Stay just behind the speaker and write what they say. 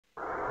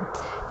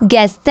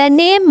Guess the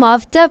name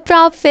of the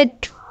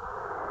prophet.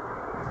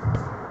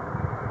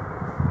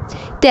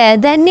 Tell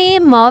the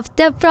name of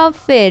the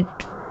prophet.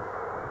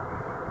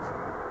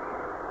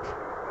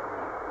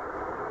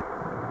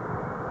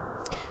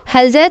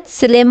 Hazrat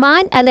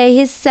Sulaiman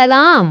alayhi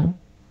salam.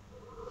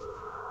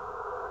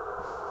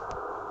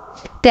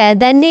 Tell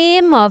the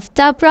name of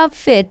the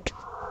prophet.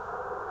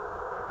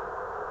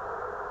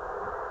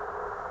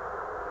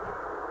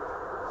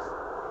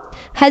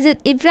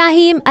 Hazrat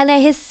Ibrahim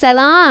alayhi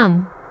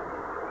salam.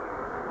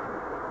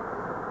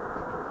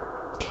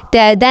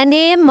 Tell the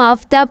name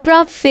of the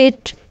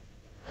prophet.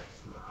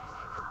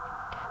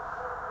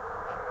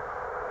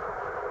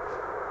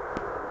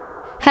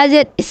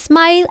 Hazrat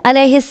Ismail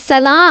alayhi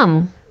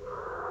salam.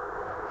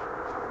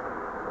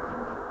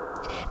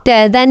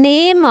 Tell the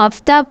name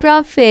of the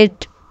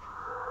prophet.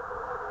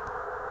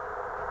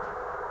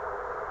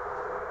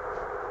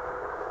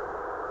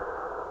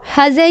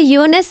 Hazrat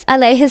Yunus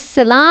alayhi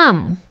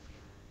salam.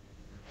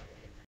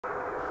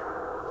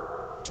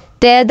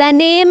 Tell the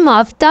name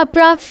of the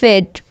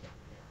prophet.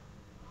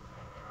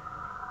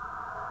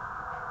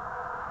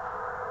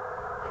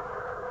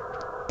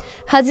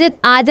 Hazrat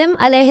Adam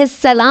alayhi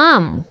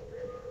salam.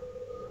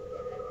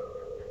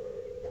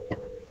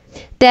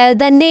 Tell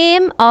the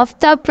name of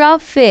the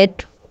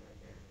prophet.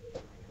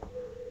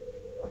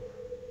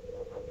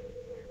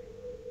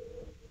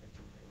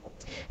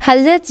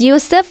 Hazrat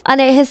Yusuf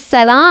alayhi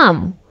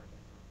salam.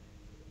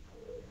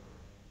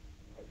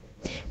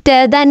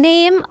 Tell the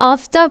name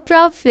of the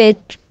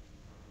prophet.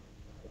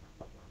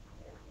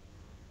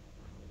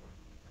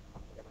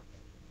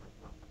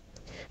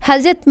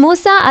 Hazrat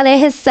Musa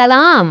alayhi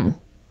salam.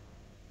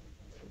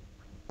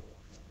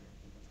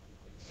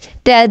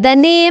 Tell the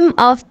name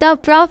of the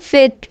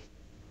prophet.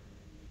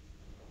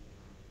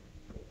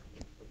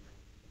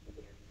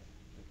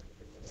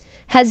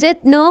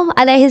 Hazrat Nuh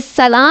alayhi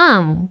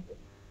salam.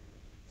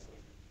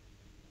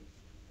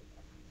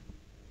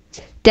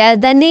 Tell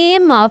the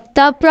name of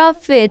the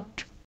prophet.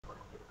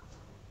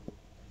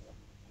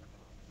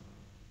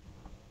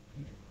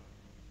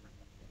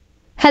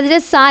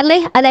 Hazrat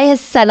Saleh alayhi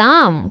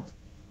salam.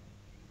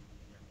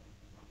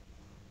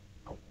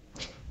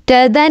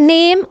 Tell the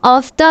name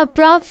of the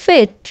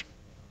prophet.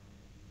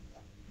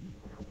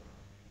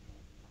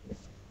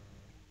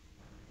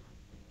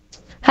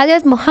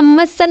 Hazrat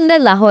Muhammad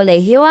sallallahu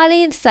alayhi wa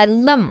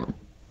sallam.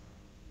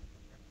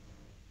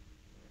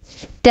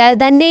 Tell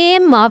the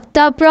name of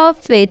the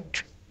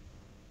prophet.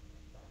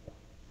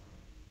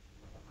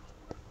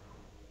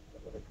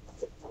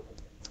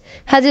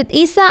 Hazrat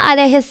Isa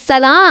alayhi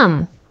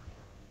salam.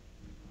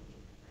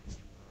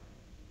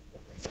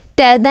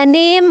 Tell the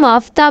name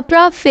of the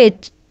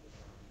prophet.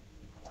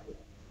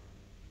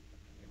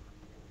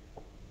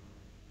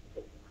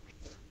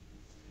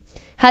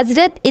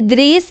 Hazrat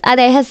Idris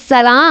alayhi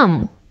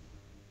salam.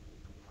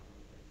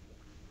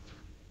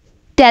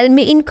 Tell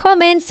me in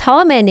comments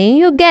how many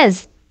you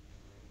guessed.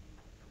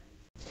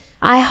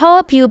 I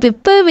hope you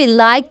people will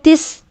like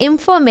this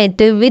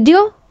informative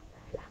video.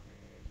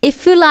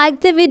 If you like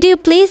the video,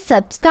 please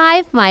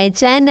subscribe my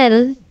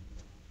channel.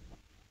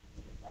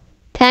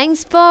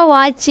 Thanks for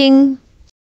watching.